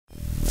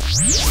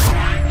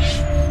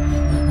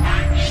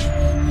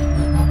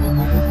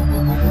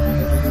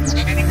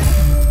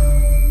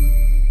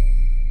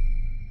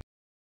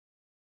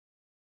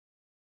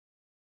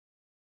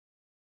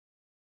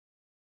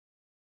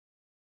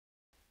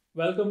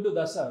Welcome to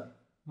DASAR.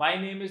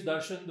 My name is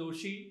Darshan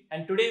Doshi,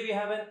 and today we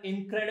have an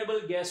incredible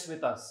guest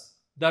with us,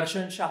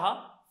 Darshan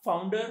Shah,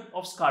 founder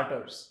of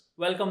Scarters.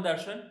 Welcome,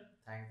 Darshan.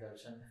 Thanks,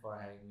 Darshan, for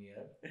having me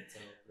here. It's a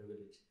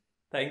privilege.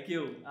 Thank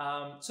you.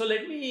 So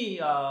let me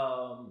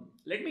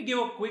give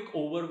a quick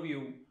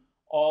overview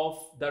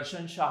of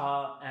Darshan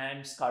Shah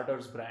and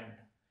Scarters brand.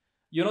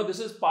 This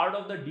is part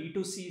of the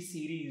D2C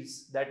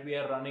series that we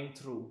are running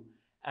through,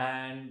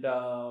 and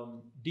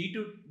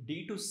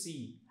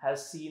D2C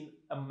has seen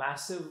a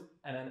massive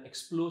and an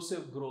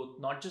explosive growth,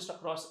 not just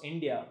across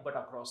India but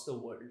across the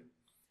world.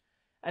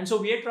 And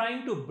so we are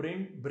trying to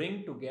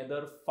bring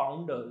together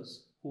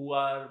founders who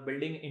are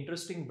building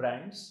interesting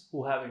brands,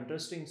 who have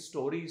interesting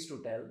stories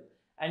to tell,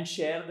 and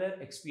share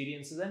their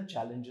experiences and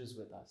challenges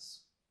with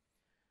us.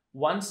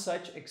 One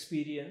such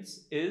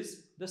experience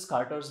is the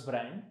Scarters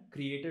brand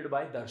created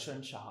by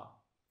Darshan Shah.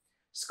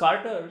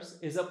 Scarters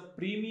is a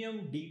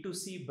premium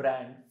D2C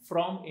brand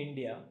from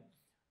India,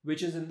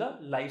 which is in the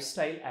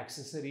lifestyle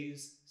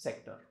accessories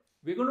sector.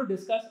 We're going to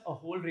discuss a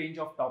whole range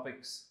of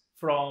topics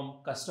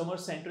from customer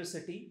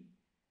centricity,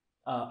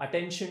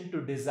 attention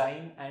to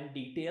design and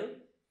detail.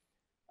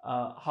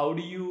 How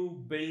do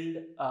you build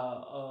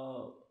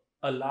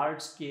a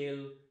large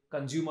scale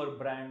consumer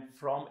brand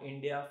from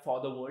India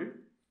for the world,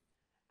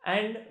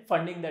 and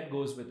funding that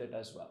goes with it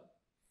as well.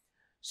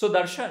 So,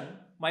 Darshan,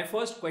 my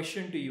first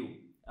question to you,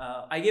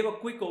 I gave a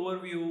quick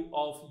overview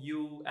of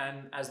you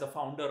and as the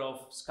founder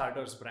of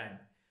Scarters brand.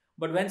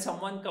 But when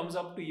someone comes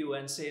up to you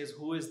and says,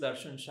 "Who is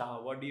Darshan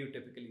Shah?" what do you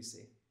typically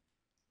say?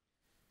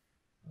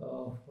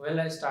 Well,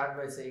 I start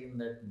by saying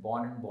that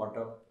born and brought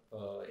up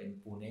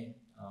in Pune,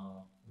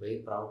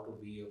 very proud to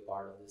be a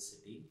part of this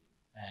city,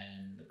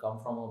 and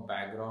come from a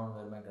background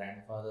where my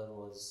grandfather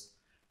was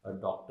a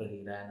doctor.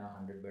 He ran a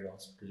 100-bed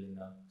hospital in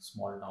a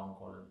small town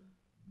called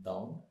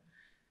Down.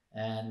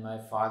 And my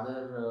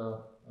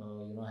father,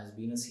 has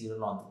been a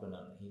serial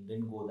entrepreneur. He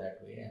didn't go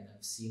that way, and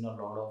I've seen a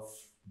lot of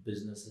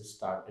businesses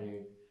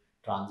started,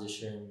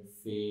 transitioned,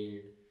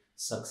 failed,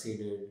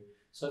 succeeded.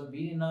 So I've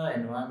been in an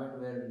environment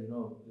where a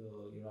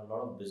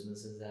lot of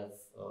businesses have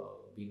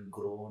been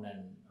grown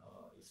and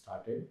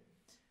started,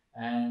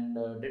 and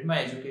did my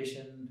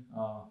education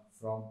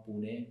from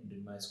Pune,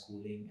 did my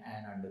schooling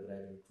and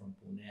undergraduate from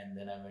Pune, and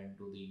then I went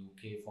to the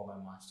UK for my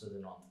master's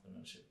in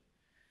entrepreneurship.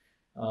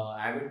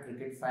 Avid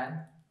cricket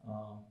fan,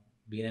 uh,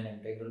 been an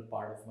integral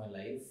part of my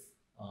life.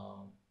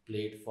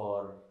 Played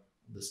for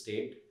the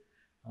state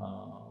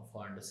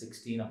for under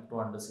 16 up to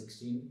under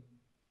 16,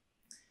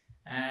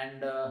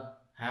 and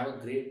have a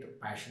great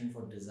passion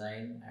for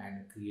design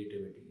and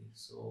creativity.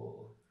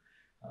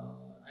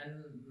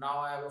 And now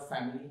I have a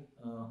family,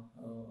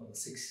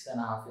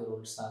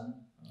 6.5-year-old son,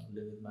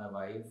 live with my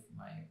wife,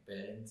 my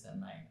parents,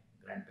 and my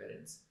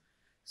grandparents.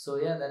 So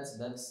yeah, that's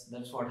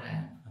what I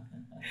am.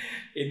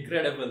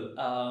 Incredible.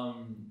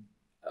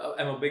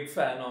 I'm a big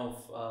fan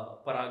of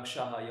Parag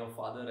Shah, your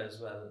father as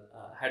well.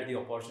 Had the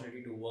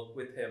opportunity to work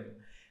with him,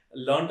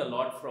 learned a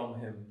lot from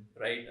him,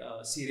 right?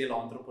 Serial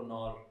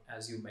entrepreneur,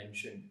 as you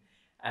mentioned.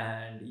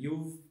 And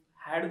you've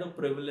had the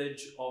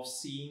privilege of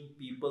seeing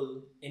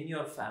people in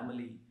your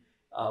family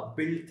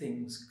build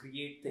things,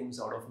 create things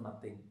out of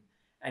nothing.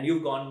 And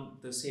you've gone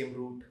the same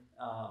route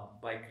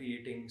by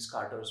creating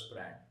Scarter's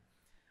brand.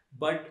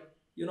 But,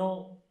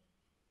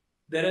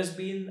 there has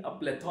been a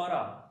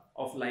plethora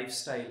of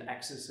lifestyle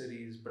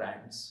accessories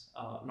brands,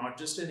 not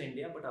just in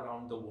India, but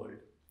around the world.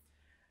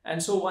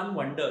 And so one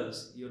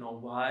wonders,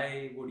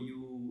 why would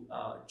you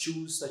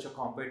choose such a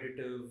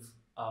competitive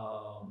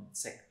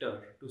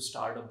sector to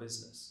start a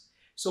business?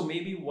 So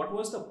maybe what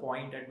was the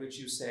point at which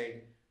you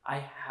said, I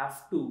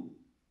have to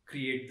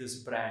create this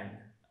brand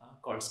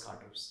called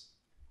Scarters?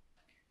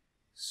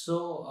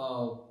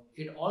 So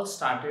it all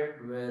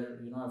started where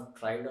I've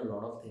tried a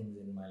lot of things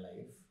in my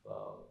life.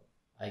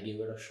 I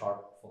gave it a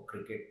shot for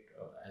cricket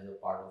as a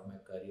part of my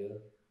career.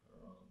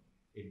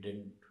 It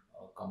didn't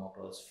come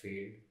across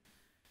failed.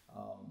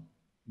 Um,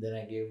 then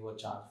I gave a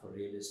chance for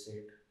real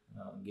estate.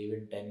 Gave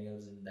it 10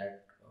 years in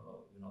that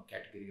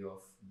category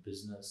of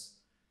business.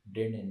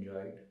 Didn't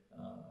enjoy it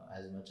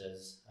as much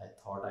as I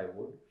thought I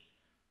would,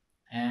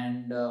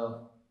 and uh,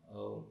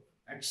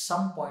 at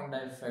some point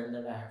I felt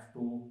that I have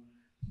to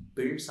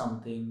build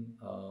something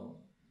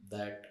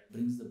that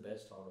brings the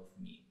best out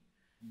of me.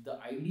 The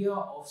idea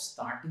of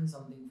starting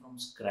something from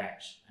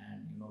scratch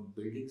and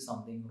building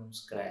something from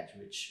scratch,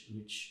 which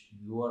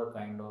you are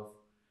kind of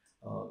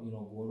going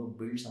to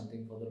build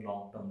something for the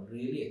long term,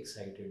 really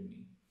excited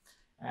me.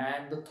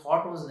 And the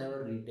thought was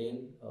never retail.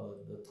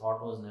 The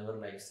thought was never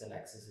lifestyle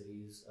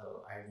accessories.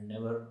 I had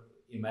never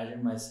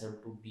imagined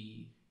myself to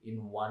be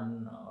in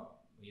one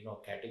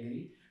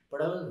category,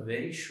 but I was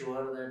very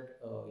sure that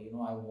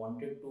I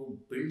wanted to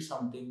build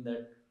something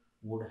that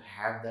would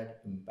have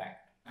that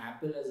impact.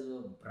 Apple as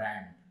a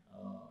brand,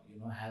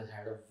 has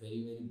had a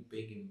very very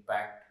big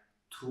impact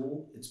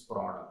through its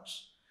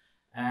products,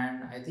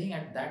 and I think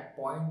at that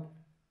point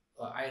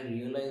I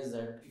realized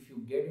that if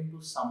you get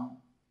into some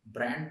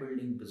brand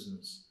building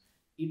business,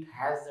 it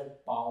has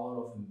that power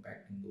of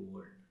impacting the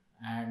world.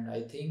 And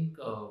I think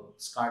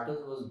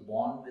Scarters was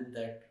born with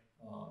that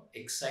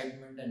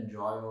excitement and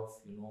joy of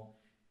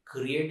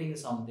creating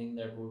something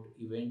that would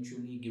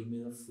eventually give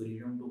me the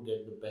freedom to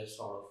get the best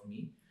out of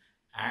me,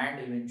 and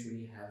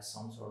eventually have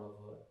some sort of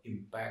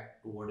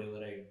impact to whatever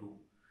I do,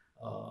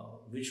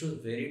 which was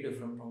very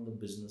different from the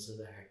businesses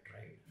I had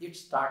tried. It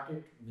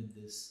started with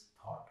this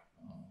thought,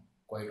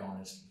 quite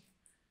honestly.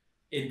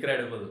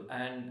 Incredible.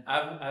 And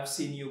I've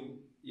seen you,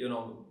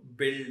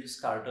 build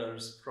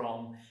Scarters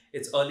from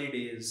its early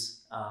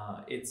days.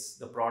 It's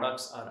the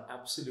products are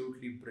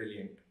absolutely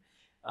brilliant.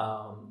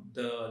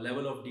 The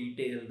level of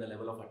detail, the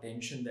level of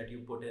attention that you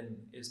put in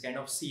is kind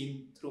of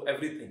seen through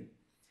everything.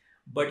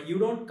 But you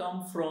don't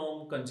come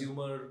from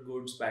consumer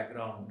goods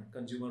background,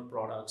 consumer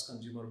products,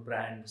 consumer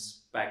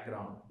brands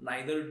background.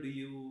 Neither do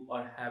you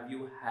or have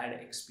you had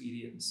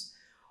experience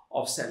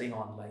of selling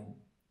online,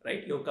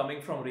 right? You're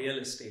coming from real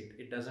estate.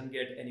 It doesn't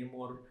get any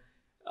more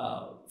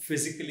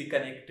physically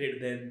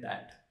connected than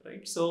that,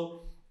 right?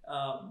 So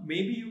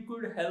maybe you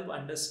could help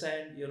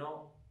understand,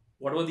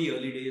 what were the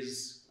early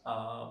days,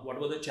 what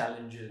were the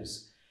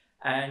challenges,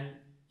 and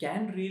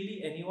can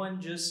really anyone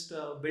just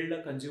build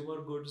a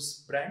consumer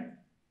goods brand?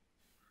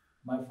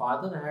 My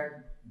father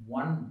had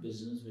one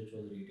business which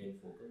was retail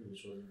focused,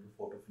 which was into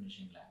photo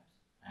finishing labs.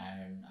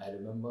 And I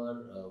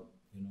remember,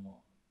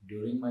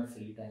 during my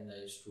free time,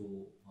 I used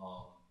to,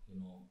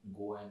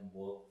 go and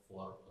work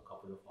for a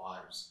couple of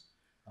hours,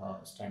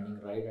 standing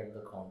right at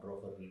the counter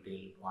of a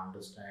retail to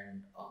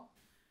understand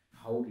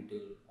how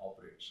retail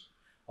operates.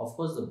 Of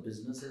course, the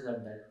businesses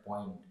at that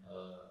point,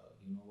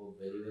 were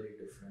very, very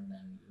different,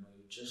 and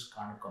you just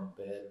can't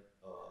compare,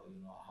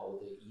 how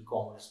the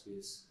e-commerce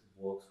space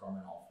works from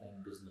an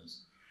offline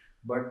business.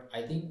 But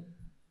I think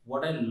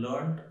what I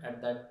learned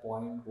at that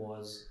point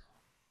was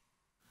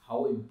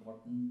how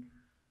important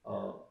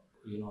uh,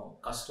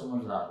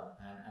 customers are,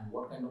 and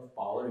what kind of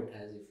power it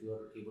has if you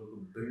are able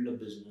to build a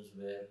business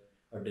where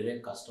a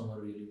direct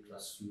customer really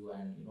trusts you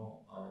and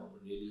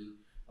really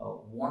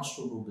wants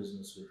to do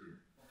business with you.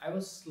 I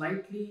was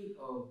slightly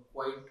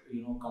quite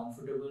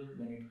comfortable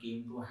when it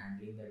came to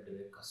handling that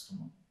direct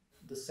customer.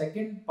 The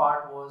second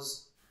part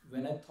was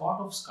when I thought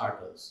of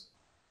Scarters,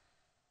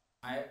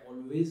 I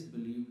always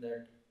believed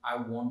that I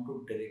want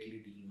to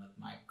directly deal with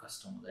my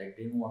customers. I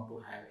didn't want to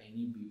have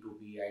any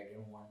B2B, I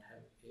didn't want to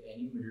have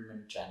any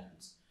middleman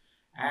channels.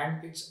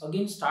 And it's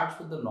again starts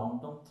with the long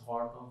term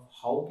thought of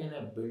how can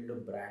I build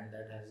a brand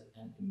that has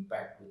an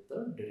impact with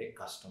the direct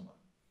customer.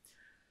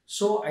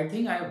 So I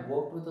think I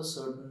worked with a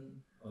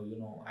certain,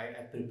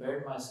 I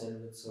prepared myself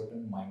with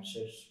certain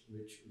mindsets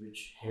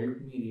which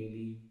helped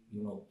me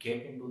really,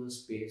 get into the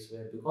space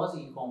where, because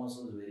e-commerce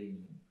was very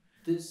new,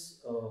 this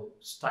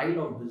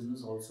style of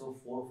business also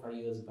 4 or 5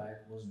 years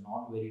back was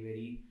not very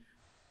very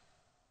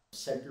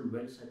settled,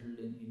 well settled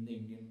in the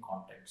Indian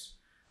context.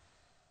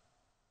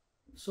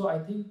 So I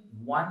think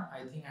one,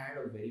 I think I had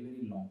a very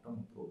very long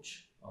term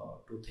approach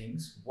to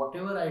things.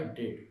 Whatever I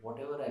did,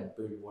 whatever I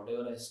built,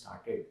 whatever I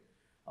started,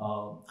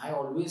 I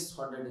always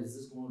thought that is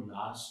this going to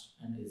last,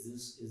 and is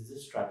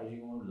this strategy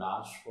going to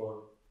last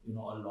for a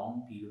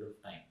long period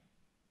of time.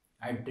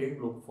 I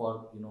didn't look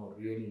for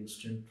really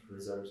instant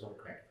results or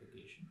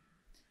gratification.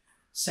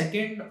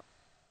 Second,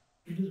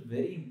 it is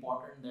very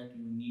important that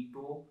you need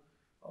to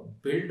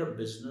build a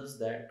business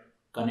that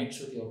connects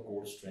with your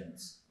core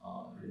strengths.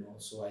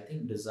 So I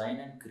think design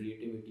and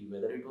creativity,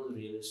 whether it was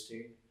real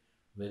estate,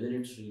 whether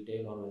it's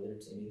retail, or whether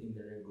it's anything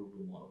that I do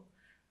tomorrow,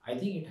 I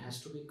think it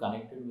has to be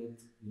connected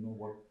with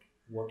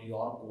what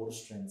your core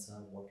strengths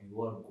are, what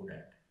you are good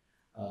at,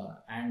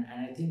 and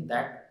I think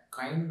that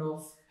kind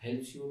of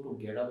helps you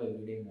to get up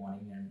every day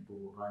morning and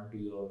to run to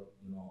your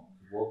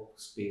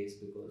workspace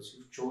because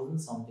you've chosen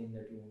something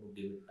that you want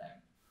to give it time.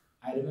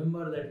 I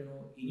remember that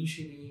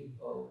initially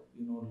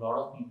a lot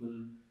of people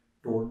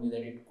told me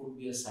that it could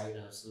be a side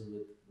hustle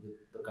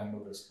with the kind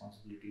of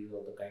responsibilities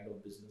or the kind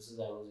of businesses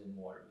I was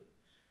involved with.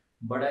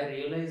 But I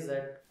realized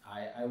that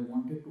I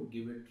wanted to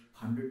give it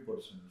 100%.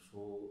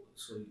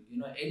 So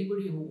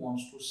anybody who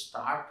wants to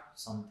start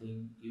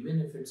something,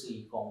 even if it's a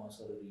e-commerce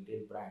or a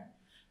retail brand,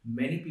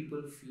 many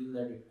people feel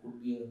that it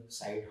could be a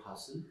side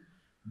hustle,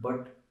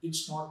 but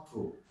it's not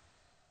true.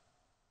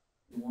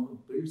 You want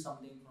to build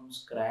something from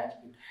scratch,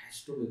 it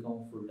has to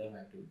become a full-time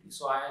activity.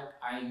 So I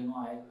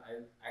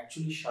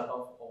actually shut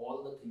off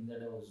all the things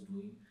that I was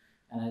doing,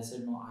 and I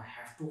said no, I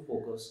have to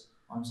focus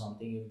on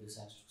something if this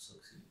has to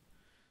succeed.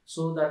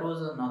 So that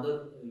was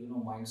another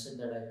mindset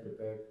that I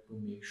prepared to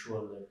make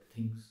sure that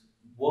things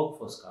work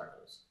for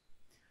Scarters.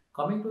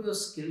 Coming to the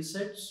skill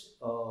sets,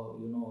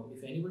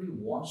 if anybody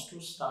wants to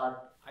start,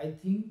 I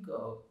think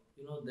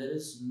there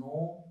is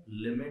no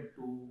limit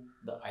to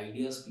the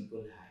ideas people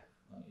have.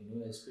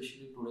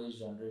 Especially today's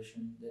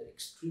generation, they're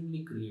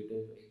extremely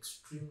creative,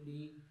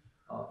 extremely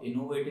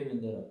innovative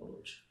in their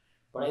approach.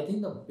 But I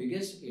think the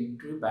biggest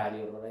entry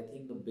barrier, or I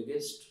think the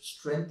biggest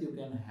strength you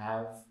can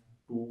have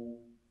to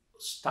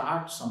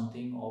start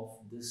something of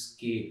this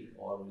scale,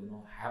 or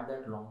have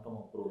that long term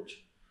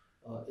approach,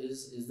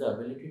 is the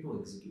ability to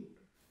execute.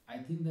 I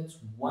think that's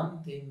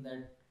one thing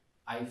that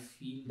I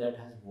feel that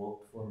has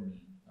worked for me.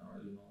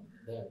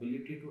 The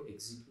ability to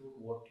execute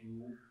what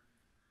you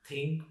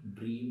think,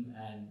 dream,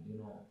 and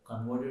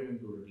convert it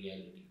into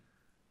reality.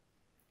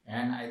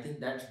 And I think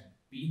that's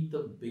been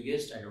the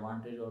biggest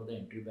advantage or the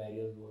entry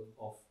barrier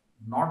of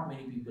not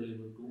many people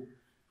able to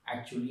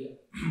actually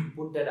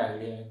put that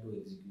idea into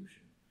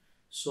execution.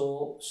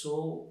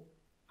 So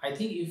I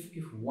think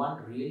if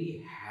one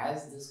really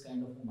has this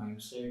kind of a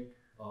mindset,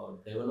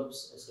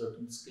 develops a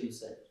certain skill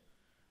set,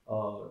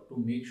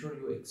 to make sure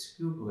you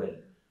execute well,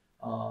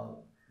 uh,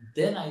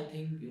 then I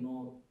think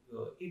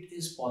it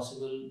is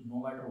possible,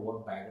 no matter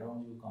what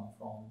background you come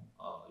from,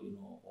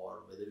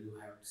 or whether you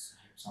have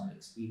had some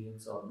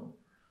experience or no.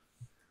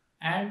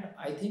 And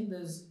I think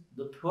there's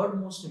the third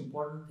most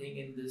important thing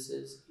in this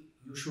is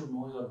you should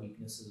know your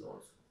weaknesses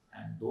also,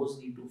 and those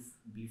need to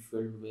be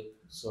filled with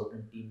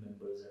certain team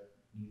members that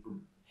need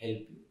to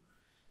help you.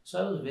 So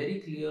I was very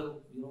clear,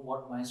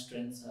 what my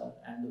strengths are,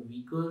 and the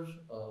weaker,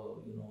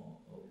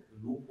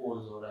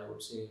 loopholes, or I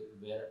would say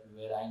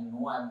where I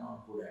know I'm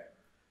not good at.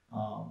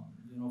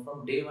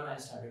 From day one, I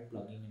started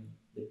plugging in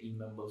the team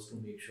members to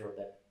make sure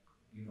that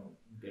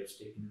gets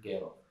taken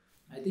care of.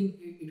 I think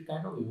it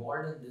kind of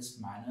evolved in this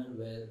manner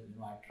where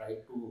I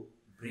tried to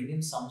bring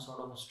in some sort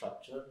of a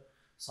structure,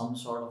 some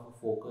sort of a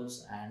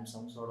focus, and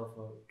some sort of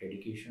a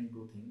dedication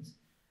to things.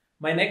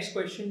 My next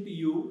question to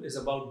you is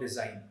about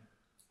design.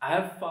 I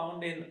have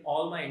found in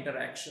all my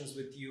interactions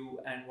with you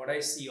and what I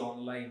see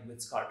online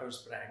with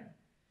Scarters brand,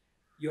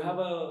 you have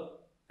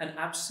an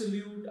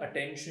absolute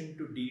attention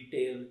to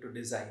detail, to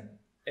design.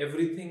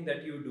 Everything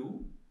that you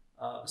do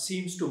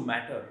seems to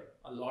matter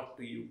a lot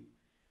to you.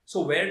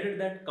 So where did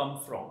that come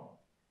from,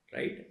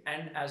 right?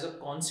 And as a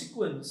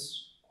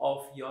consequence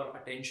of your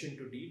attention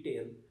to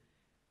detail,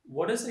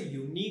 what is a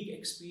unique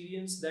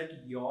experience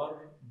that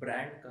your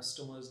brand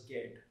customers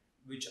get,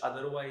 which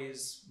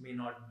otherwise may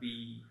not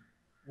be,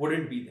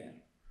 wouldn't be there?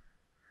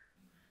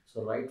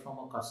 So right from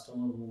a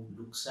customer who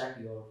looks at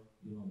your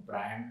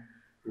brand,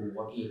 to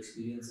what he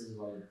experiences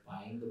while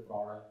buying the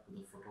product, to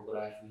the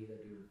photography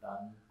that you've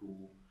done,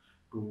 to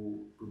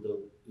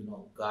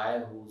the guy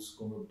who's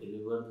going to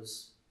deliver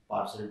this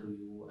parcel to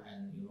you,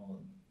 and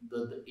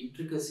the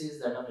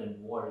intricacies that are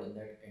involved in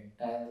that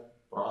entire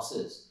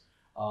process,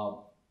 uh,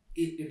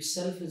 it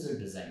itself is a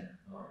design,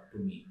 to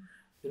me.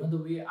 The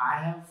way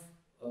I have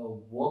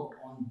worked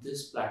on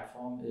this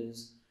platform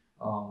is,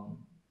 um,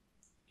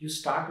 you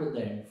start with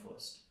the end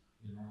first,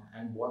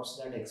 and what's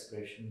that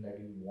expression that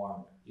you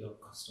want your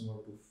customer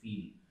to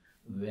feel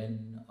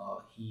when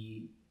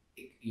he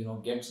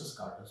gets a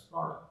Scarters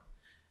product.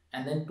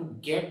 And then to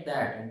get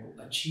that and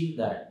to achieve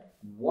that,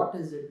 what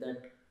is it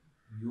that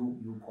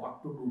you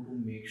got to do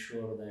to make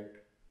sure that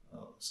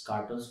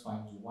Scarters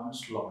finds one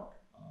slot,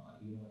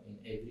 in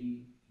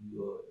every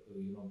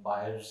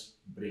buyer's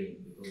brain,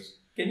 because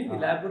Can you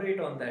elaborate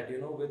on that,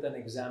 with an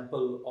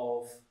example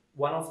of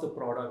one of the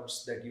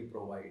products that you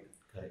provide?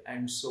 correct.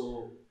 And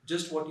so,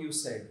 just what you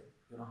said,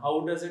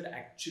 how does it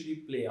actually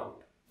play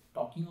out?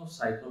 Talking of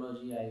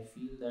psychology, I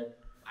feel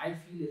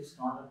it's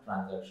not a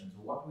transaction.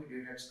 So what we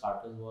did at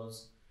Scarters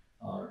was,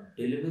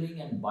 delivering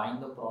and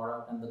buying the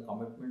product, and the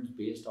commitments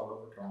based out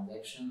of a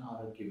transaction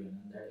are a given,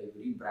 and that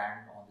every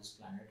brand on this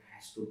planet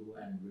has to do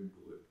and will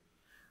do it.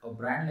 A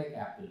brand like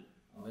Apple,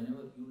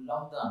 whenever you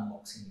love the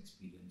unboxing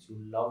experience, you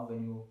love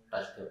when you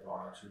touch their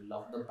products, you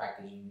love the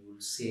packaging, you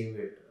will save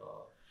it.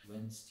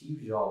 When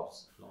Steve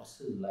Jobs lost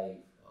his life,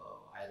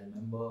 I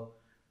remember,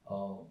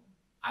 uh,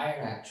 I had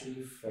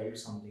actually felt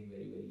something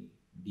very, very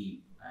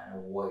deep and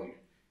a void.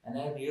 And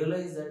I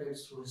realized that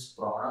it's through his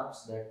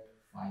products that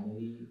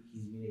finally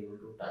he's been able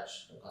to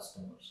touch the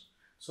customers.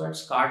 So at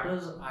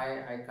Scarters,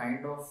 I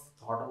kind of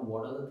thought of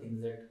what are the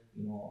things that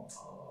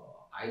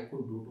I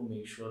could do to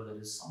make sure there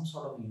is some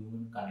sort of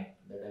human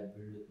connect that I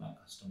build with my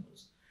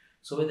customers.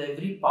 So with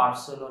every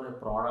parcel or a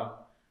product,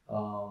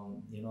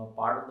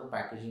 part of the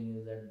packaging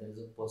is that there is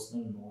a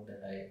personal note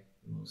that I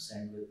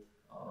send with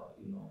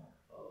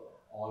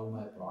all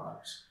my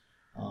products.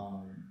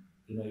 Um,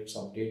 it's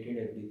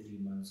updated every 3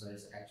 months. So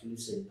I actually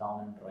sit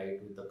down and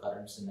write with the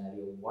current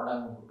scenario what I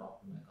want to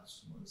talk to my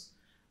customers.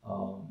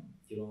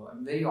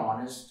 I'm very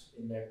honest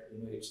in that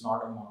it's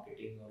not a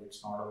marketing, or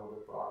it's not about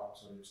the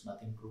products, or it's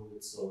nothing to do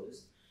with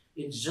service.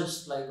 It's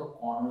just like a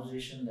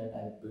conversation that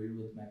I build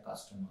with my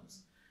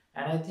customers.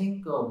 And I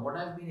think what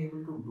I've been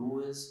able to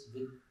do is,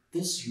 with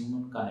this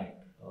human connect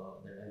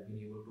that I've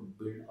been able to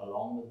build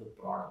along with the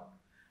product,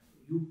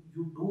 you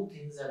do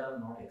things that are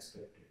not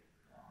expected,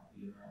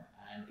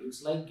 and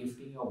it's like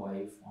gifting your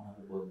wife on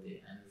her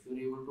birthday. And if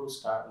you're able to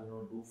start,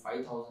 do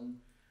 5,000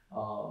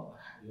 uh,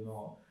 you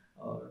know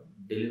uh,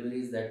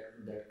 deliveries that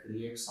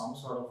create some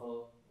sort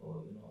of a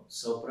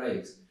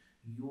surprise,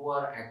 you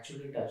are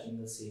actually touching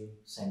the same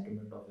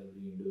sentiment of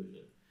every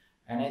individual.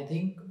 And I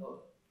think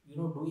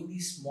doing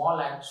these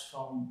small acts,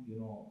 from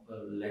a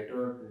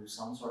letter to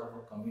some sort of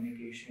a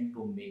communication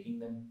to making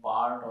them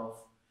part of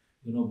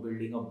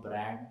building a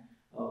brand,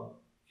 uh,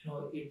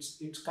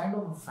 it's kind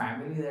of a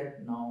family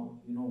that now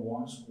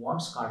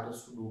wants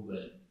Carters to do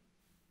well.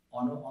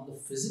 On the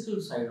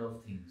physical side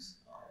of things,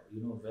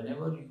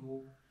 whenever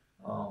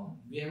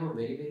we have a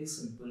very very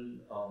simple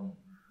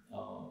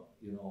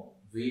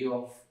way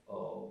of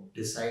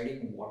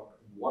deciding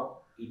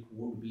what it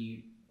would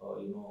be,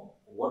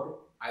 what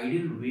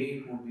ideal way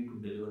it would be to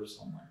deliver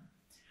someone.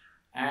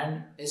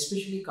 And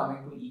especially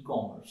coming to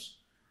e-commerce,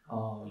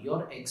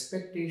 your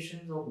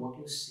expectations of what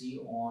you see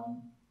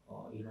on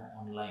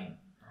online,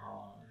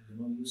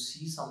 you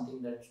see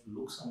something that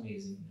looks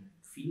amazing, that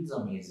feels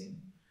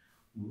amazing.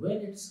 When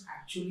it's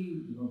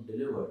actually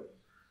delivered,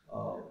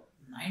 uh,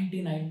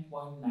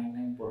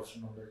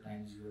 99.99% of the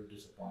times you are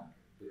disappointed,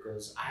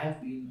 because I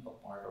have been a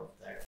part of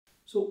that.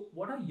 So,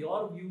 what are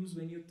your views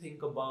when you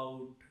think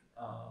about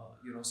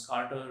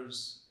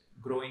Scarters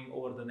growing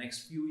over the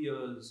next few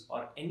years,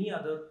 or any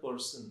other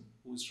person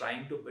who's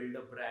trying to build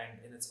a brand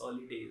in its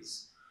early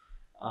days?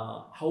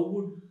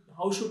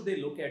 How should they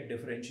look at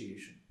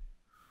differentiation?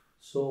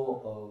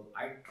 So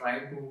I try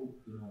to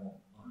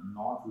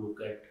not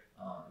look at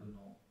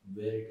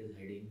where it is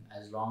heading,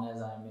 as long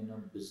as I'm in a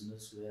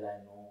business where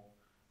I know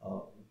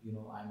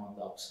I'm on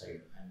the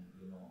upside, and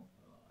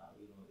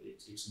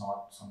it's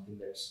not something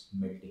that's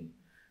melting.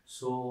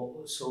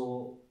 So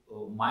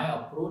my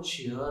approach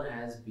here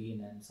has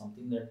been, and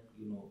something that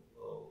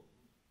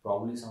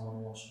probably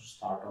someone wants to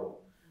start out.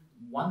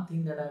 One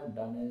thing that I've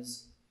done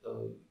is,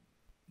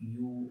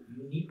 you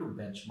need to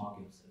benchmark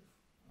yourself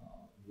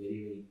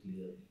very very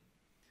clearly.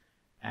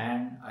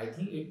 And I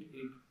think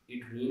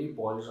it really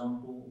boils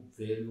down to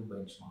where you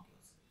benchmark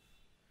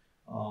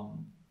yourself.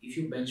 If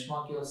you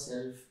benchmark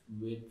yourself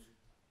with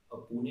a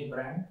Pune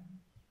brand,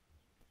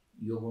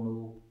 you're going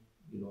to,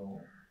 you're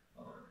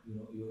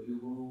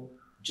going to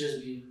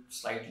just be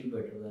slightly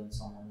better than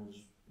someone who's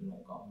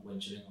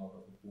venturing out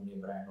of a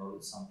Pune brand, or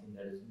with something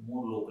that is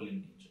more local in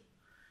nature.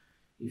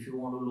 If you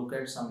want to look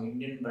at some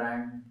Indian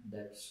brand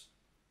that's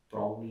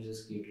probably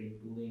just catering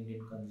to the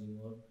Indian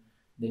consumer,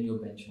 then you're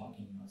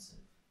benchmarking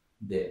yourself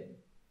there.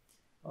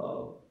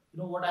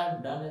 What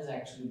I've done is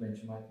actually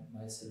benchmark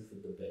myself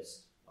with the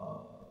best.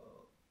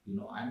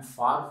 I'm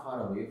far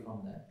far away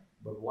from that,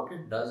 but what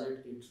it does,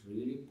 it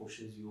really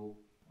pushes you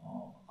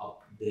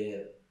up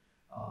there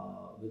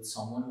with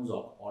someone who's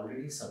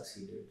already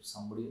succeeded,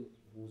 somebody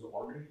who's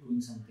already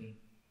doing something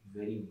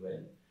very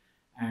well.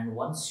 And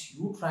once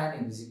you try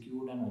and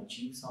execute and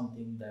achieve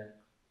something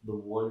that the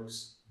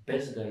world's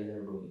best guys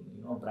are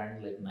doing,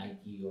 brands like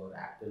Nike or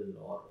Apple,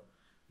 or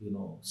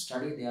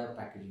study their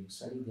packaging,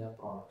 study their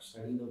products,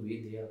 study the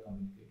way they are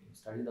communicating,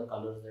 study the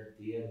colors that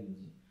they are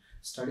using,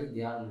 study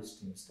their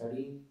listing,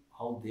 study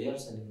how they are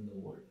selling in the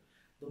world.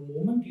 The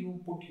moment you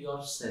put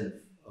yourself,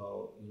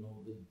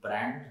 with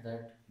brands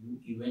that you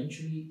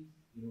eventually,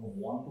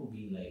 want to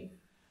be like,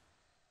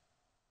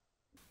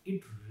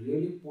 it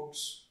really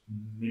puts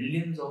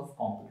millions of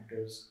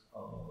competitors,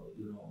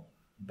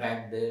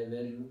 back there,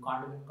 where you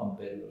can't even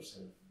compare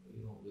yourself,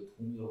 with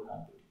whom you're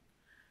competing.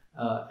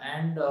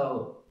 And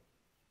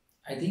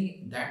I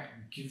think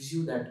that gives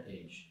you that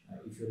edge,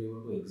 if you're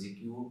able to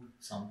execute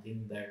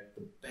something that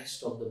the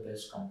best of the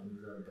best companies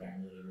or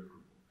brands are able to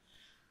do.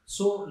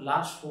 So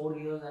last 4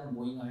 years and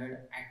going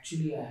ahead,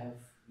 actually I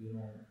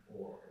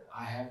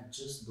have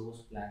just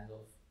those plans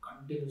of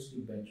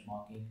continuously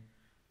benchmarking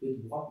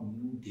with what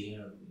new they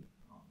are doing,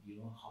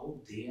 how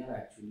they are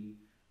actually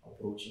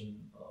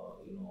approaching,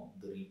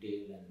 the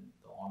retail and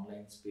the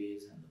online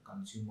space and the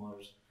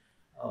consumers.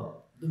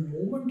 The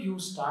moment you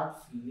start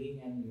feeling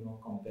and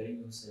comparing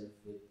yourself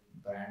with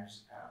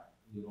brands,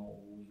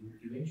 who you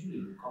eventually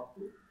look up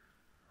to,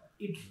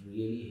 it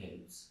really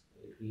helps.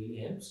 It really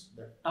helps.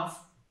 The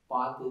tough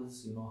path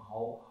is,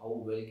 how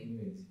well can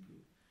you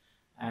execute.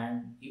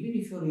 And even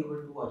if you're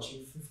able to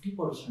achieve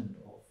 50%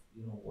 of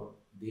what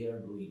they are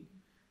doing,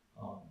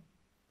 um,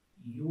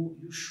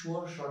 you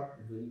sure shot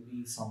will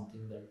be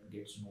something that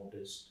gets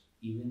noticed,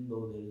 even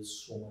though there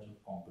is so much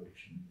of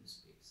competition in this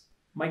space.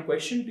 My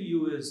question to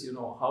you is,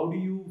 how do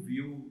you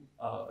view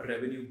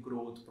revenue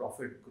growth,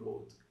 profit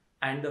growth,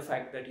 and the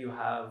fact that you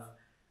have,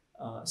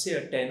 say,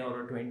 a 10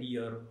 or a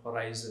 20-year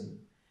horizon?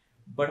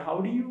 But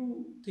how do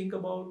you think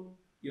about,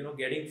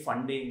 getting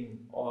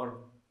funding, or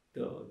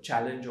the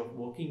challenge of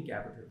working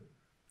capital?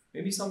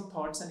 Maybe some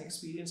thoughts and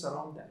experience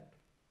around that.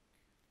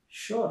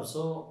 Sure.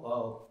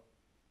 So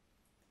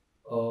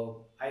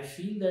I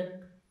feel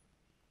that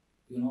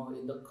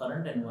in the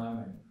current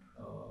environment,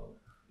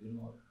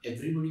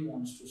 everybody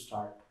wants to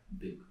start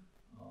big,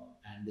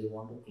 and they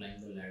want to climb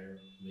the ladder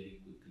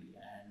very quickly.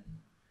 And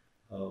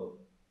uh,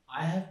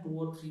 I have 2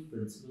 or 3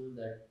 principles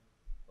that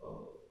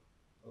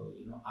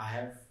I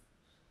have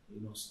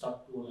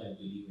stuck to, and I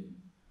believe in.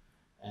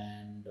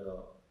 And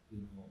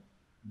you know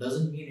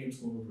doesn't mean it's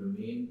going to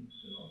remain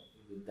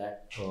with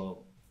that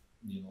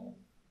you know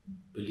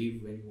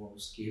belief when you want to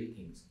scale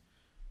things.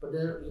 But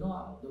there,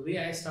 the way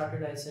I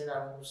started, I said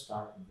I want to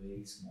start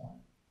very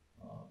small.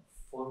 uh,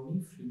 for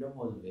me, freedom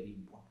was very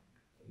important.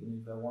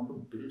 If I want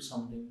to build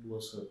something to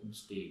a certain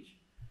stage,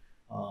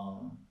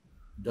 um,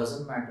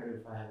 doesn't matter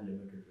if I have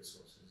limited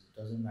resources, it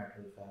doesn't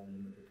matter if I have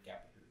limited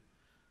capital.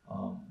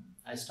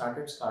 I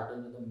started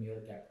Scarters with a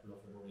mere capital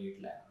of about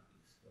 8 lakh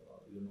rupees.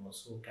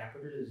 So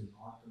capital is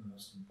not the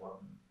most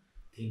important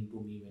thing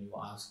to me when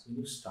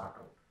you start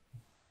out.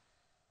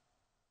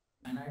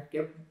 And I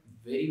kept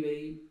very,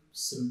 very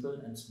simple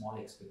and small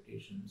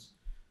expectations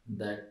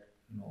that,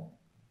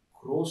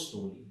 grow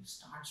slowly,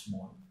 start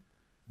small,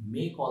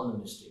 make all the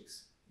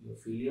mistakes. Your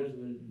failures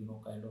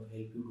will, kind of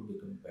help you to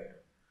become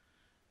better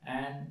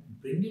and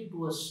bring it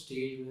to a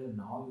stage where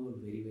now you are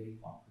very, very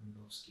confident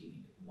of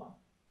scaling it. One.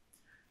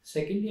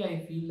 Secondly,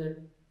 I feel that,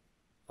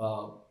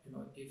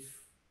 if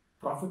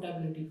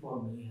profitability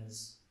for me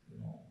is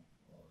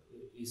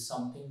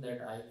something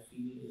that I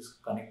feel is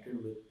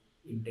connected with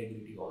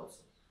integrity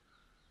also.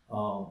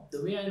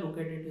 The way I look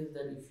at it is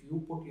that if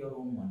you put your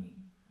own money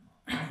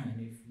and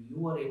if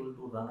you are able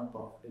to run a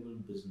profitable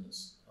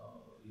business,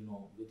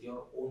 with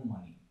your own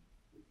money,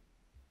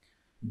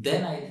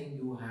 then I think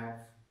you have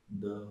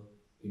the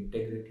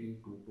integrity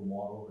to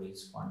tomorrow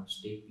raise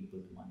funds, take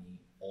people's money,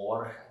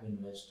 or have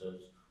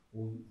investors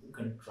who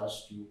can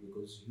trust you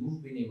because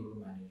you've been able to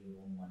manage your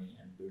own money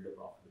and build a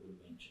profitable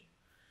venture.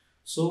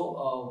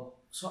 So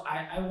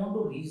I want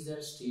to reach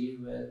that stage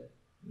where,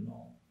 you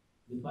know,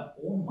 with my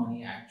own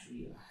money,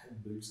 actually, I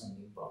have built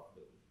something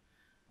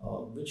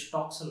profitable, which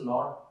talks a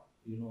lot,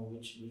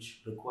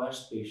 which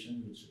requires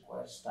patience, which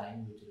requires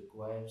time, which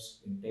requires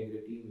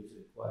integrity, which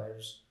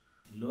requires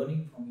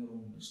learning from your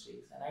own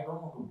mistakes. And I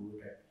don't want to do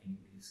it at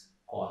anybody's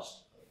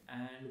cost.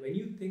 And when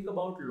you think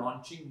about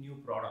launching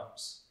new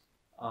products,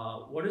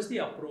 what is the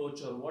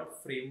approach or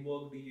what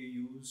framework do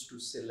you use to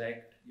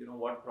select,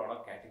 what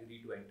product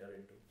category to enter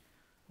into?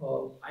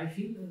 I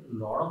feel that a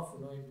lot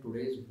of, in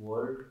today's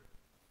world,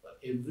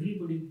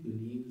 everybody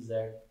believes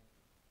that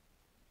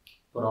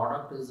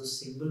product is the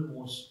single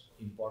most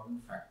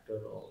important factor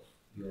of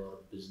your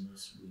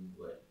business doing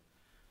well.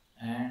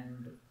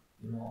 And,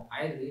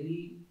 I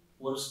really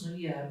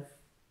personally have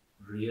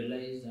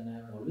realized and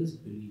I've always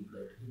believed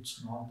that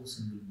it's not the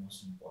single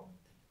most important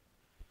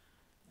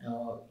thing.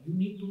 You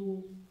need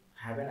to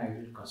have an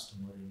ideal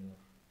customer in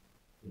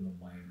your,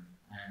 mind.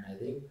 And I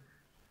think,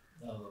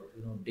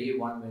 day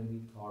one when we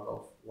thought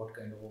of what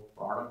kind of a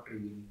product we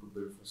need to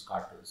build for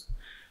Scarters,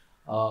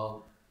 uh,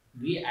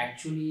 we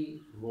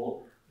actually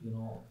wrote,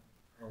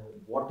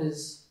 what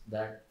is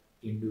that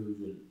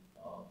individual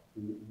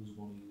who's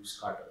going to use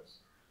Scarters.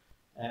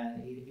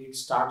 And it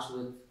starts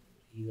with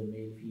he's a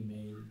male,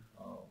 female,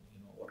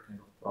 what kind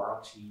of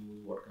products he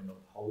use, what kind of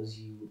house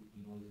he's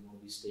going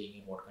to be staying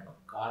in, what kind of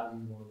car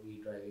he's going to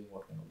be driving,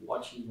 what kind of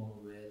watch he's going to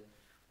wear,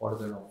 what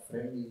kind of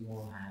friend he's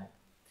going to have.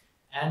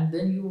 And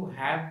then you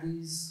have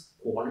these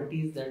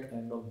qualities that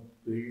kind of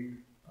build,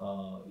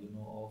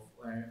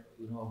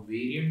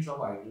 variants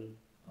of ideal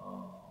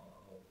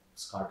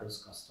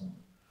Scarters customer.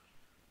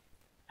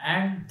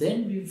 And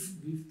then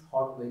we've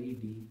thought very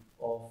deep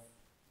of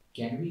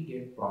can we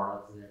get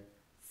products that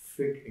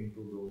fit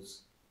into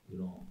those,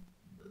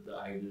 the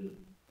ideal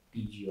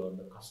TG or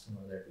the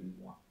customer that we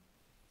want.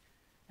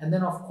 And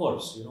then of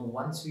course,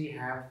 once we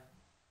have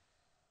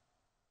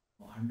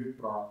 100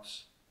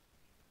 products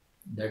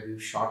that we've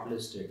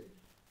shortlisted,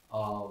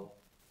 uh,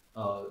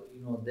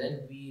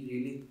 then we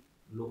really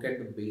look at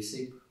the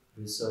basic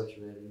research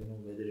where,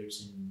 whether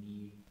it's in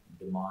need,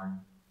 demand,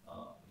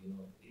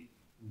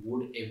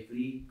 would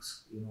every,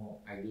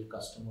 ideal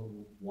customer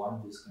would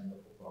want this kind of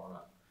a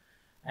product.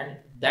 And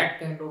that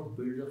kind of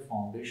builds a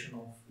foundation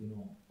of,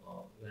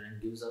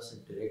 and gives us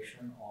a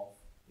direction of,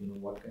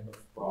 what kind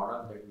of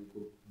product that we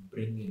could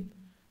bring in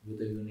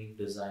with a unique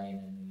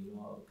design and,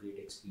 a great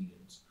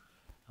experience.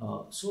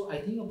 So I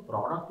think a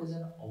product is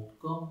an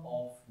outcome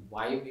of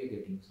why we are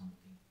getting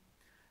something.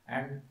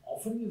 And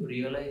often we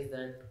realize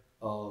that,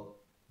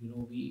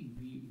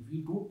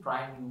 we do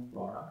try new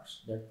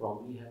products that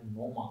probably have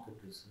no market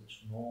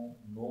research, no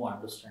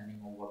understanding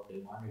of what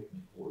demand it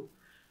may hold.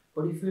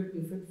 But if it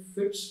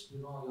fits,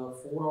 your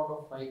 4 out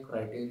of 5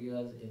 criteria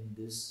in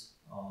this,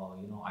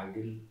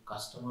 ideal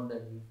customer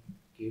that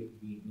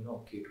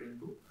catering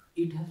to,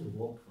 it has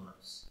worked for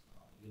us.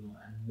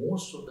 And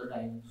most of the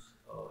times,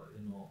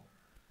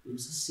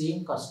 it's the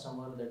same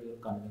customer that you're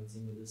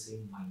convincing with the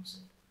same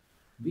mindset.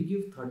 We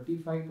give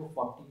 35 to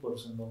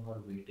 40% of our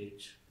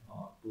weightage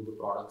to the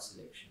product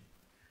selection.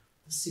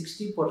 The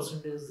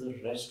 60% is the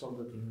rest of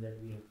the thing that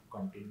we have to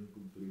continue to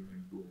build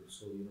and do.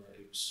 So,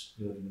 it's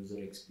your user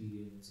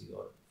experience,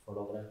 your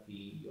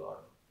photography, your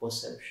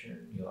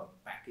perception, your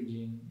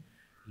packaging,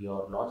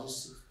 your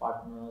logistics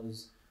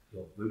partners,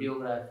 your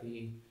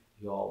videography,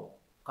 your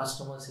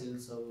customer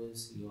sales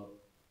service, your,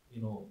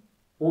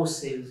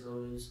 post sales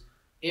service,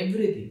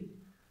 everything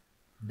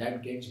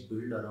that gets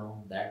built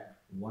around that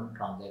one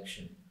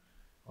transaction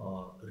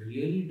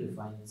really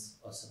defines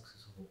a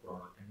success of a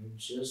product, and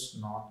it's just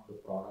not the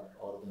product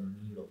or the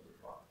need of the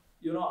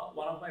product.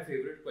 One of my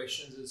favorite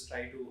questions is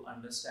try to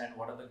understand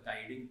what are the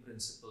guiding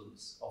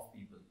principles of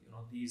people.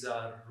 These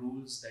are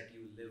rules that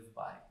you live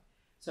by.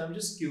 So I'm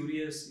just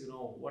curious,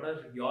 what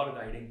are your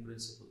guiding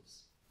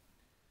principles?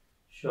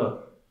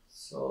 Sure.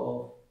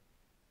 So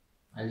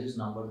I'll just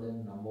number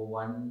them. Number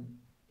one,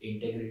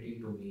 integrity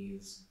to me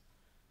is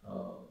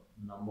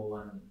number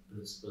one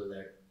principle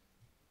that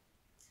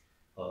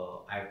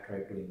I've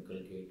tried to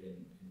inculcate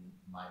in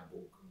my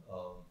book.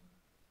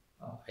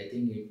 I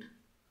think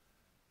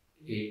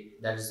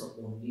that is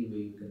the only way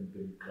you can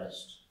build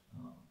trust.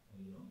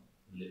 You know,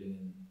 living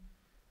in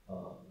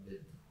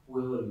with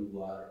whoever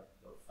you are,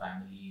 your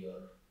family,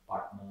 your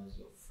partners,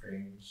 your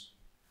friends,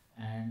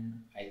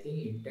 and I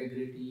think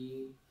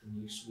integrity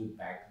needs to be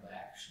backed by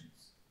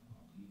actions.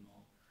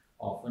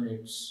 Often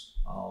it's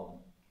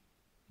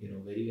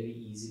very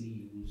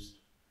easily used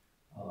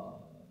uh,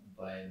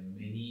 by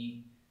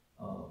many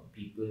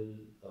people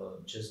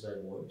just by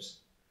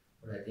words,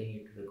 but I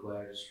think it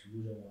requires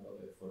huge amount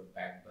of effort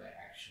backed by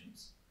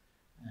actions.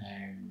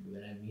 And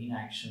when I mean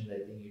actions, I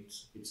think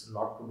it's a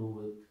lot to do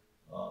with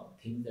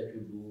things that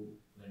you do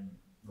when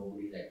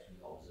nobody is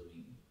actually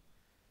observing you,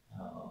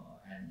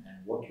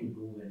 and what you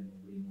do when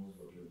nobody knows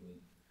what you're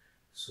doing.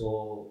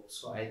 So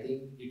I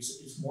think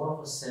it's more of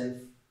a self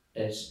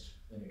test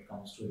when it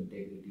comes to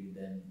integrity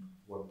than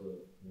what the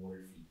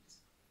world feels.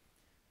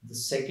 The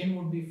second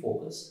would be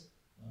focus.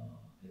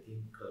 I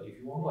think if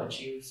you want to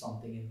achieve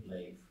something in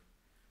life,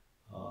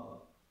 uh,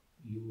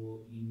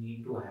 you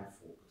need to have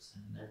focus,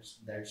 and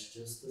that's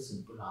just the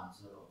simple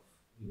answer of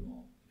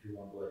if you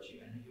want to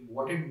achieve. And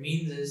what it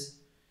means is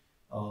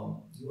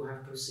you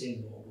have to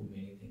say no to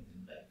many things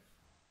in life,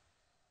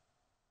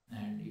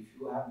 and if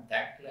you have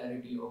that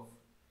clarity of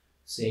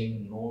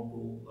saying no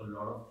to a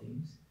lot of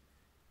things,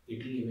 it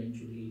will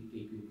eventually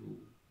take you to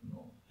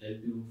help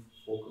you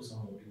focus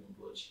on what you want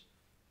to achieve.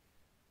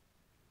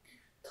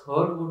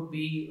 Third would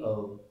be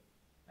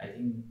I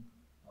think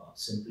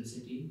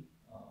simplicity.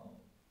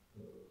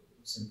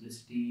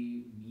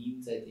 Simplicity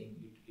means I think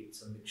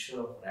it's a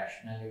mixture of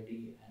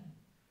rationality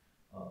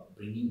and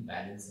bringing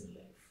balance in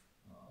life.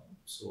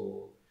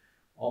 So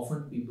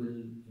often people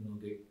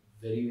get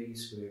very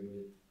swayed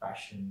with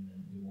passion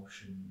and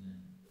emotion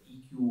and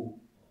EQ,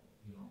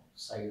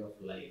 side of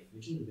life,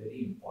 which is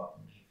very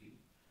important, I feel.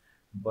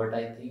 But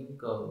I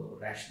think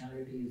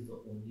rationality is the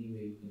only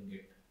way you can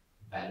get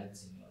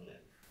balance in your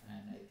life,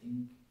 and I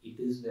think it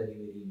is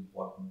very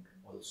important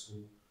also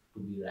to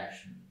be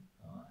rational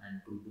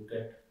and to look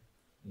at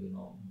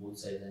both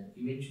sides, and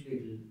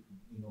eventually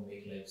it will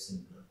make life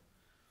simpler.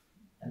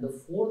 And the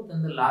fourth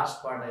and the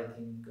last part I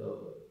think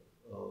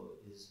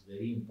is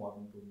very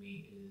important to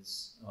me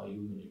is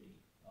humility.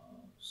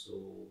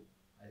 So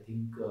I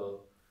think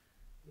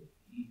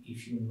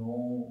if you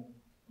know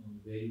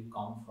where you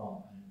come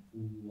from and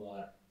who you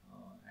are,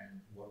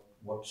 and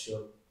what's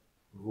your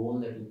role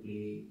that you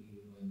play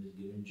in this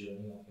given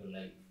journey of your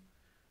life,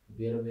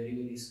 we are a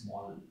very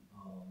small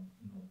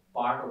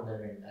part of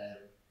that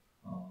entire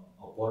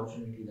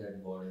opportunity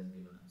that God has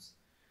given us.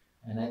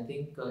 And I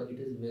think it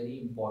is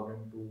very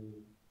important to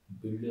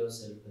build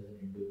yourself as an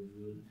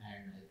individual,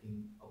 and I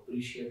think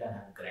appreciate and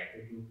have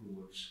gratitude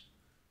towards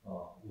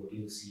what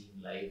you see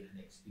in life and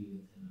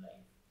experience in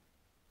life.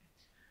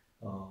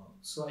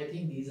 So I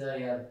think these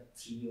are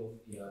three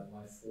of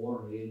my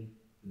four real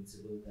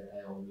principles that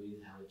I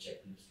always have a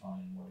checklist on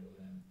in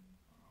whatever I'm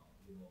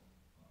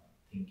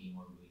thinking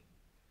or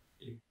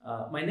doing.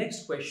 My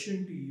next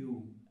question to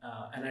you,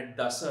 and at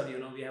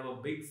DASAR, we have a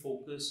big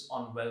focus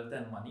on wealth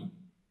and money.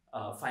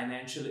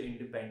 Financial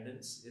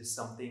independence is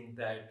something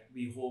that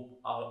we hope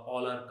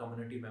all our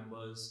community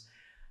members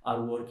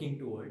are working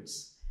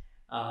towards.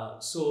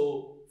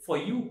 So, for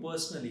you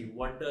personally,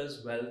 what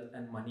does wealth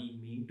and money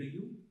mean to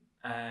you?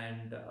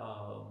 And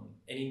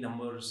any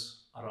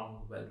numbers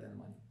around wealth and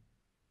money?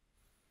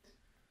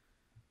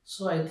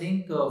 So I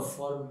think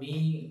for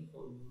me,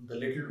 the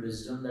little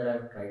wisdom that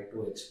I've tried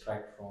to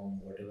extract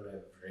from whatever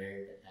I've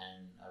read,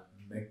 and I've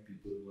met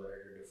people who are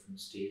at a different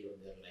stage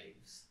of their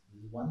lives.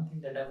 There's one thing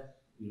that I've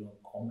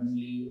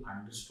commonly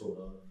understood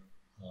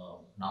or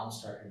now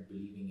started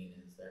believing in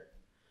is that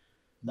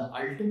the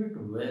ultimate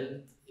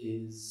wealth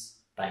is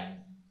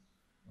time.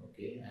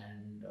 Okay,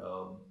 and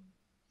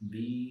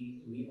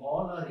we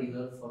all are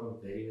here for a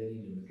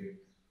very limited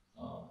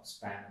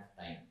span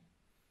of time,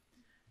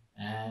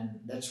 and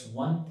that's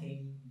one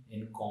thing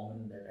in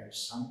common, that at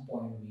some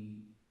point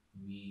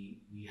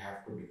we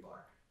have to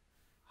depart.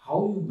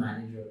 How you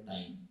manage your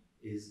time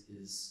is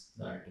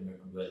the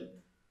ultimate wealth.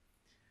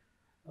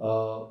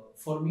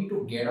 For me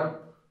to get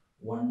up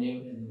one day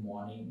in the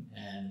morning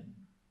and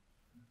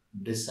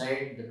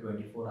decide the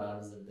 24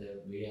 hours that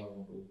the way I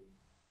want to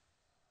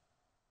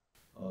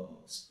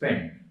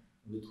spend,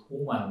 with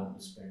whom I want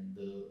to spend,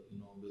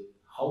 with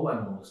how I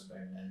want to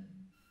spend, and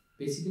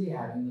basically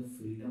having the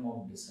freedom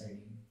of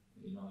deciding,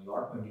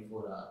 your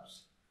 24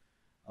 hours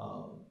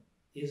uh,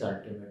 is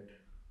ultimate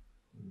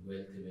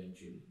wealth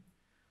eventually.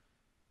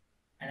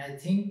 And I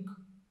think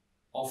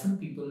often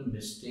people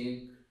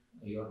mistake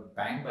your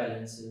bank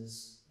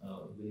balances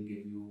will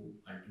give you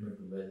ultimate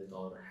wealth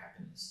or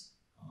happiness.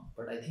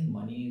 But I think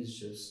money is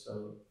just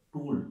a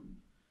tool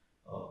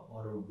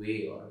or a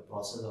way or a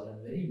process or a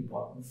very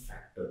important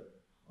factor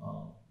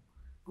uh,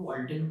 to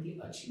ultimately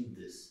achieve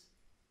this.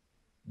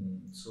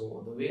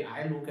 So the way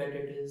I look at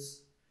it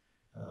is,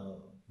 uh,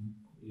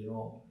 you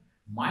know,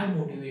 my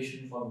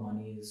motivation for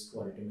money is to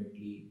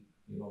ultimately,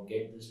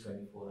 get this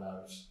 24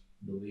 hours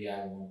the way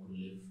I want to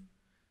live.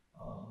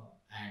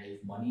 And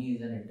if money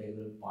is an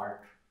integral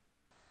part,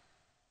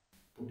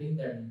 putting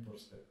that in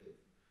perspective,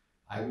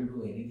 I will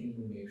do anything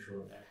to make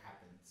sure that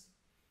happens.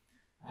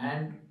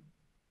 And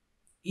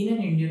in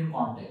an Indian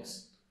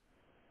context,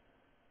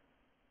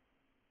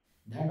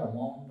 that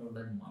amount or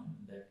that money,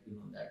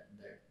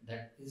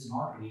 that is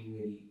not really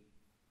very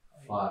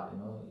far.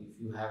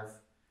 If you have,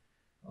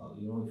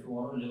 if you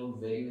want to live a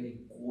very very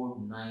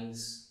good,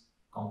 nice,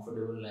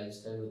 comfortable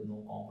lifestyle with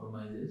no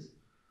compromises,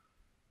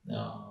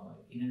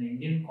 in an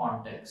Indian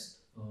context,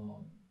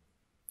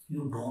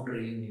 you don't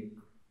really need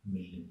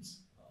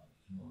millions.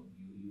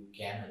 You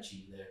can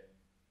achieve that,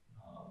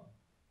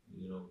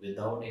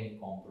 without any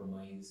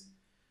compromise.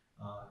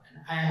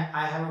 And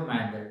I have a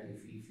man that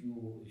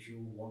if you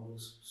want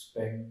to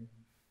spend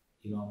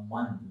a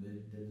month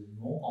where there is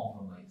no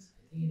compromise,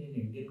 I think in an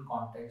Indian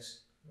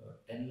context,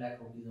 10 lakh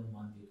rupees a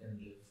month you can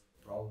live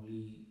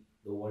probably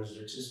the world's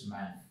richest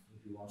man.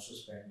 If you want to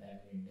spend time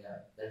in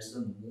India, that's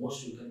the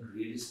most you can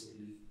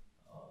realistically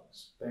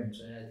spend.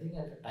 So I think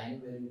at a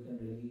time where you can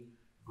really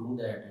do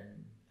that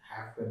and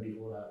have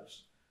 24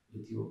 hours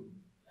with you,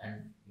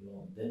 and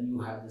then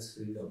you have this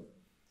freedom.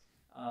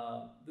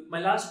 My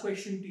last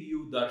question to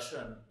you,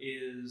 Darshan,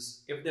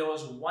 is if there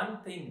was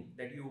one thing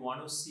that you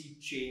want to see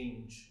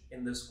change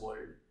in this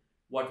world,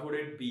 what would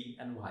it be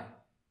and why?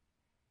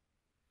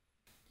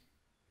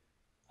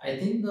 I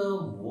think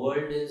the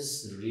world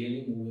is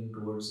really moving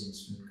towards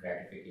instant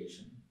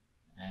gratification,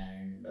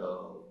 and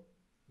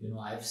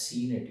I've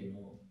seen it,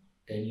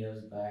 10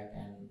 years back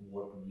and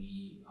what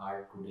we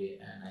are today,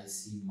 and I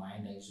see my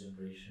next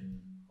generation,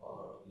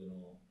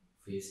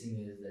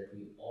 facing is that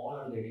we all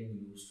are getting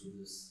used to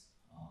this,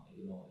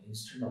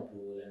 instant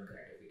approval and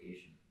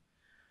gratification.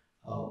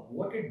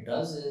 What it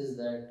does is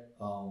that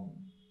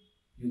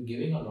you're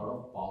giving a lot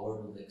of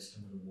power to the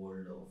external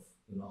world of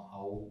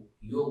how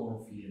you're going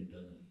to feel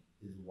internally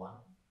is one.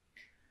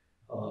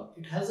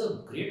 It has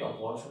a great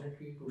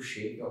opportunity to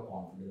shape your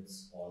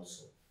confidence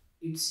also.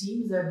 It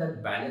seems that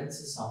that balance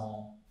is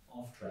somehow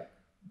off track.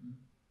 Mm.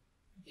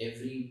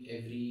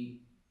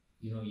 Every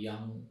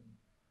young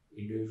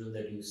individual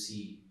that you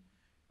see,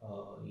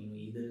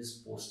 either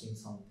is posting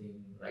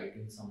something,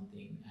 writing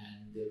something,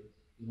 and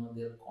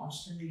they're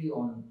constantly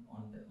on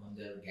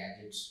their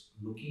gadgets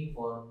looking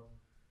for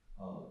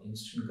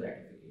instant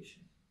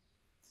gratification.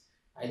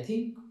 I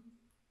think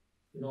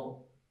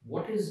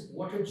what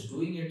it's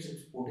doing is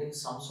it's putting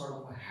some sort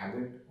of a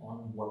habit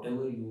on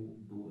whatever you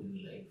do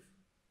in life.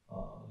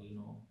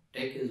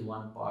 Tech is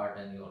one part,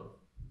 and your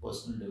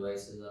personal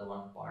devices are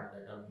one part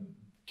that are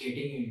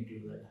getting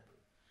into that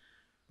habit.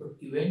 But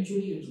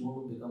eventually, it's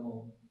going to become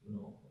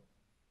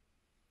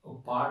a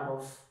part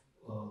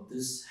of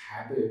this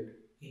habit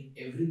in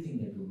everything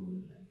that you do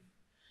in life.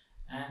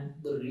 And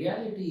the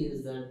reality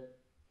is that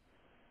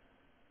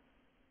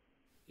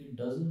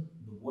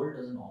the world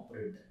doesn't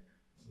operate that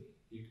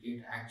way.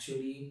 It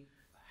actually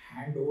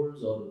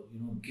handholds or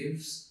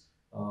gives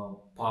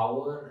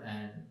power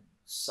and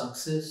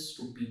success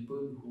to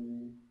people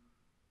who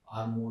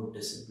are more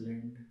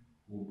disciplined,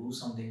 who do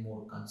something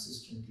more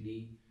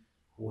consistently,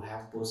 who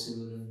have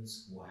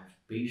perseverance, who have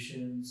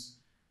patience,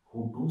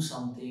 who do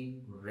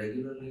something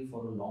regularly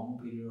for a long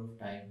period of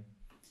time.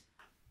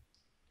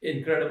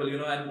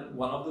 Incredible, and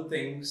one of the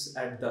things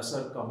at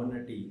DASAR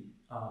community,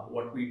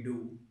 what we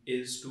do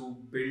is to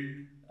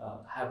build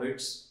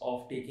habits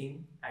of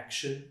taking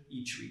action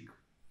each week.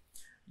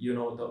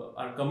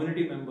 Our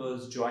community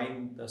members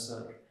join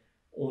DASAR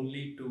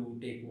only to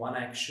take one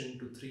action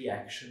to three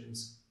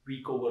actions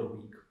week over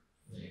week.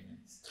 Very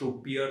nice.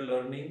 Through peer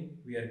learning,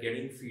 we are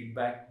getting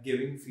feedback,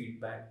 giving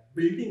feedback,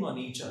 building on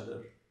each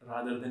other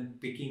rather than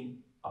picking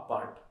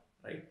apart,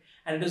 right?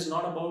 And it is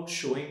not about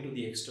showing to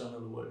the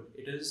external world.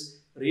 It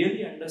is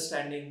really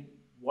understanding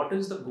what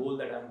is the goal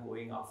that I'm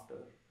going after.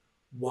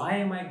 Why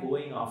am I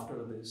going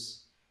after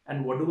this?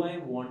 And what do I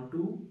want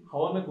to,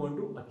 how am I going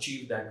to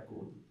achieve that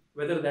goal?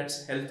 Whether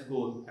that's health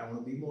goal, I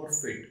want to be more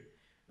fit.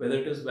 Whether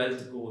it is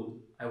wealth goal,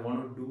 I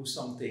want to do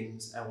some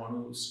things, I want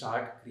to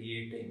start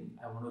creating,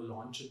 I want to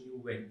launch a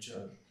new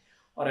venture,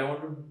 or I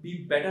want to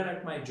be better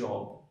at my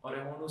job, or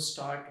I want to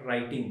start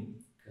writing,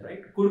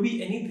 right? Could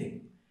be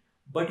anything.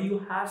 But you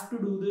have to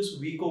do this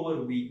week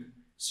over week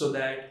so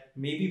that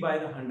maybe by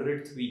the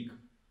 100th week,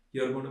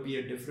 you're going to be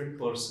a different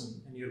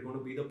person and you're going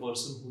to be the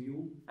person who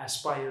you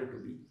aspire to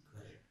be.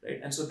 Right?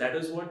 And so that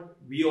is what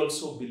we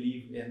also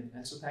believe in.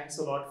 And so thanks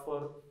a lot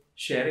for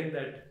sharing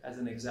that as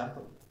an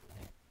example.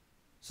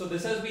 So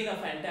this has been a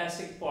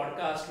fantastic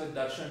podcast with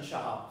Darshan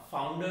Shah,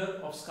 founder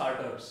of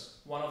Scarters,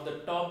 one of the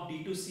top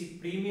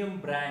D2C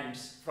premium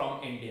brands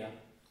from India.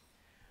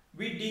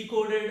 We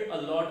decoded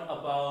a lot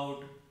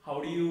about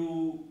how do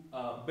you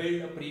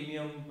build a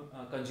premium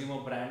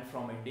consumer brand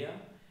from India,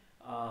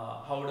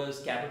 how does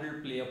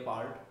capital play a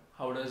part,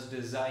 how does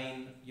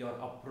design, your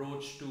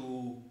approach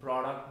to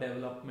product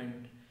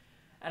development,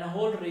 and a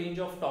whole range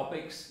of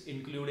topics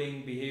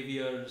including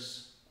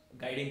behaviors,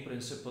 guiding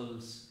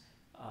principles,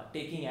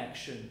 taking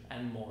action,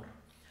 and more.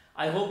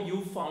 I hope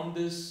you found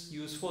this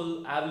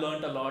useful. I've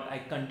learned a lot. I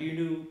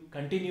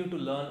continue to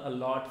learn a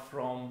lot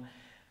from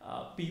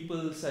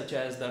people such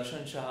as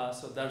Darshan Shah.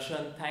 So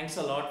Darshan, thanks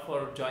a lot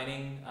for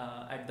joining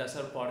at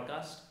DASAR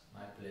podcast.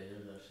 My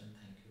pleasure, Darshan.